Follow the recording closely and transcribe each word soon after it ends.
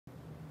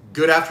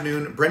Good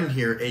afternoon, Brendan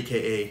here,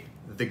 aka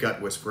the Gut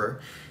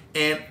Whisperer,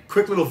 and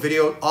quick little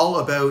video all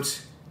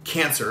about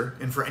cancer.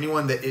 And for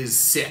anyone that is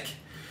sick,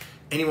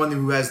 anyone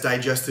who has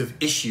digestive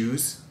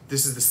issues,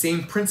 this is the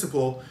same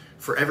principle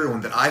for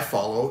everyone that I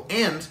follow.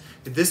 And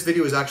this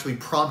video is actually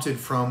prompted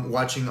from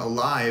watching a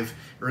live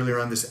earlier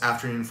on this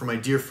afternoon from my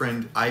dear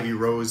friend Ivy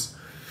Rose.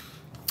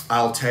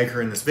 I'll tag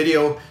her in this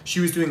video. She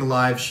was doing a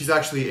live. She's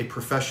actually a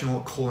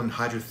professional colon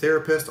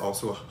hydrotherapist,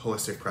 also a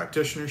holistic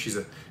practitioner. She's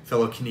a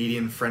fellow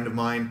Canadian friend of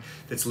mine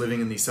that's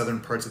living in the southern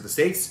parts of the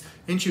States.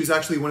 And she was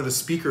actually one of the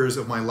speakers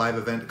of my live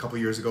event a couple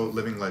years ago,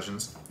 Living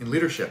Legends in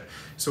Leadership.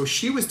 So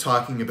she was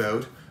talking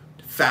about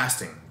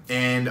fasting.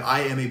 And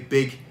I am a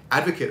big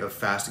advocate of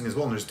fasting as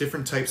well. And there's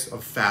different types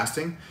of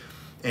fasting.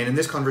 And in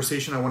this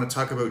conversation, I want to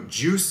talk about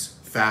juice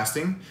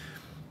fasting.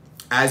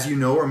 As you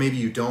know, or maybe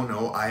you don't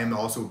know, I am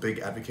also a big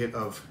advocate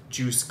of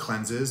juice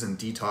cleanses and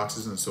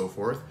detoxes and so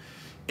forth.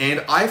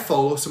 And I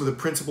follow some of the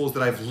principles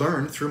that I've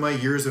learned through my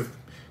years of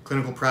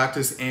clinical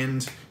practice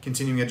and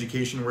continuing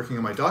education working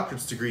on my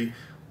doctorate's degree.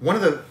 One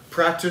of the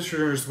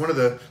practitioners, one of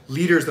the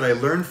leaders that I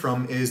learned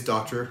from is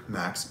Dr.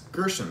 Max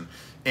Gerson.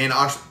 And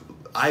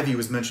Ivy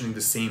was mentioning the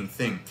same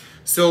thing.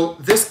 So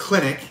this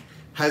clinic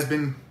has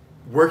been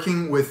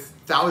working with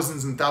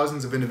thousands and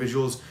thousands of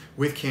individuals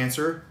with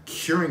cancer,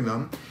 curing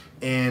them.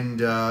 And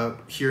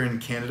here in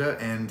Canada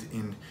and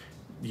in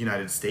the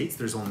United States,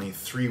 there's only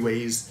 3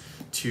 ways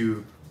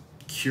to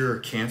cure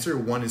cancer.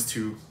 One is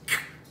to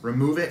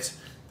remove it,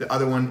 the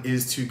other one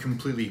is to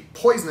completely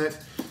poison it,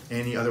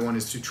 and the other one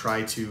is to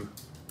try to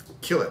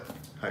kill it.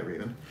 Hi,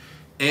 Raven.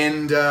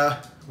 And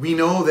we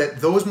know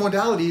that those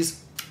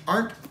modalities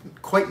aren't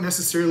quite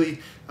necessarily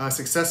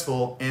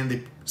successful, and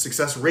the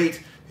success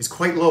rate is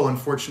quite low,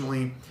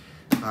 unfortunately.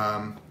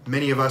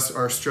 Many of us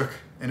are struck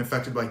and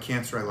affected by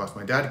cancer. I lost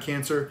my dad to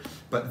cancer.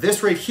 But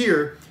this right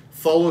here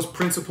follows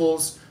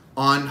principles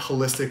on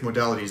holistic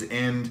modalities.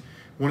 And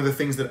one of the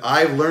things that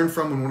I've learned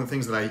from, and one of the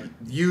things that I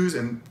use,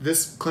 and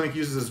this clinic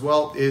uses as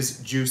well, is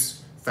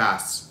juice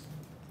fasts.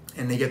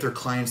 And they get their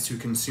clients to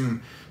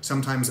consume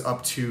sometimes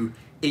up to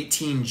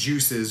 18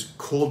 juices,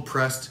 cold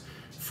pressed,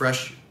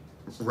 fresh,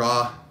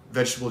 raw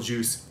vegetable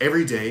juice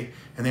every day.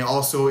 And they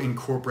also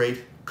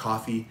incorporate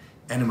coffee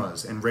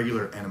enemas and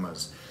regular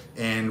enemas.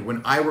 And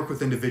when I work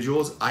with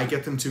individuals, I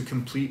get them to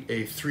complete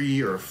a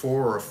 3 or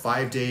 4 or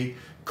 5 day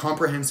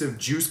comprehensive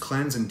juice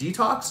cleanse and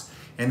detox.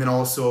 And then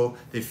also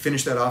they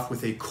finish that off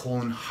with a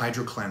colon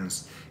hydro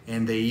cleanse.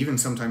 And they even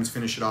sometimes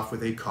finish it off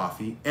with a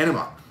coffee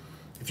enema.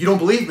 If you don't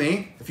believe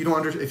me, if you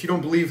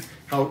don't believe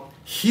how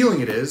healing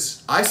it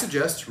is, I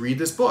suggest read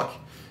this book,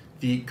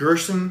 The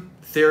Gerson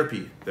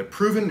Therapy, the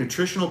proven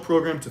nutritional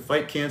program to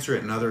fight cancer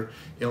and other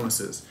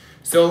illnesses.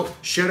 So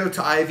shout out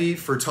to Ivy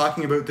for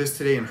talking about this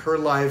today in her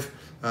live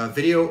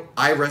video.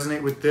 I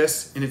resonate with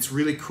this, and it's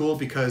really cool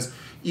because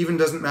even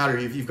doesn't matter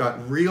if you've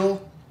got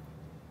real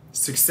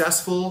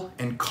successful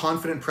and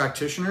confident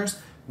practitioners,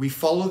 we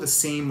follow the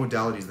same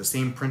modalities, the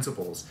same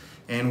principles.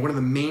 And one of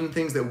the main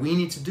things that we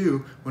need to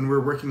do when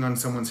we're working on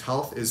someone's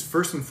health is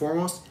first and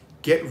foremost,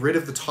 get rid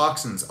of the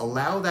toxins.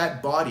 Allow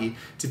that body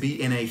to be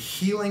in a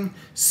healing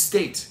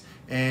state.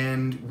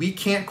 And we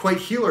can't quite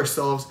heal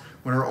ourselves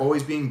when we're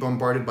always being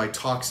bombarded by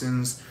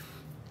toxins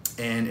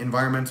and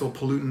environmental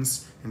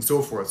pollutants and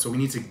so forth. So we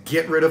need to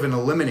get rid of and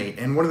eliminate.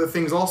 And one of the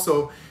things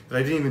also that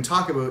I didn't even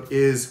talk about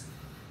is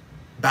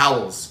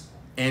bowels.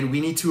 And we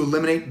need to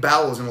eliminate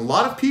bowels. And a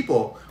lot of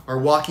people are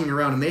walking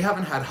around and they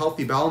haven't had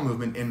healthy bowel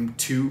movement in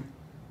 2,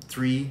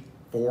 3,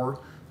 4,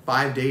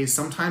 5 days,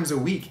 sometimes a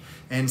week.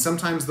 And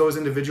sometimes those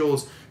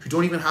individuals who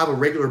don't even have a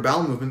regular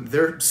bowel movement,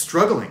 they're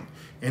struggling.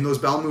 And those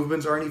bowel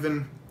movements aren't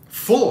even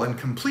full and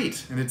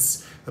complete. And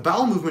the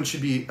bowel movement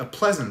should be a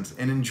pleasant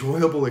and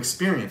enjoyable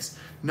experience,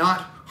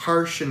 not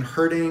harsh and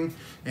hurting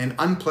and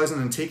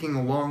unpleasant and taking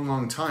a long,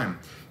 long time.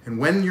 And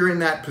when you're in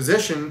that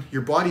position,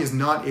 your body is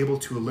not able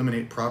to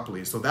eliminate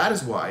properly. So that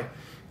is why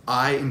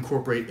I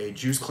incorporate a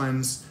juice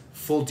cleanse,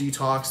 full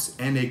detox,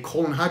 and a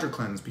colon hydro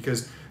cleanse,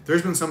 because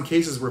there's been some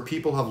cases where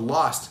people have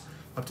lost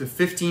up to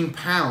 15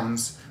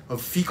 pounds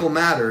of fecal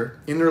matter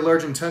in their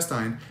large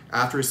intestine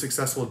after a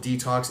successful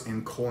detox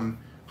and colon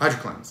hydro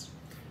cleanse.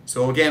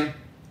 So again,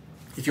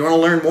 if you want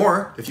to learn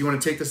more, if you want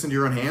to take this into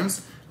your own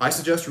hands, I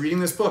suggest reading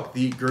this book,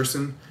 The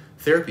Gerson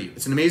Therapy.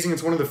 It's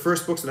one of the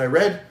first books that I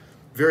read.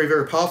 Very,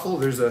 very powerful.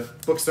 There's a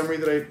book summary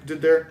that I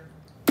did there.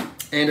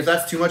 And if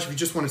that's too much, if you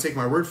just want to take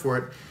my word for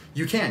it,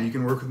 you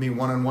can work with me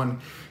one-on-one,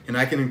 and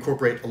I can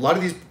incorporate a lot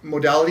of these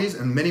modalities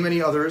and many,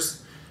 many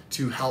others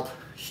to help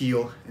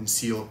heal and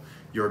seal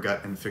your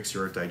gut and fix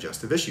your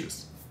digestive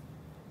issues.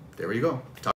 There you go.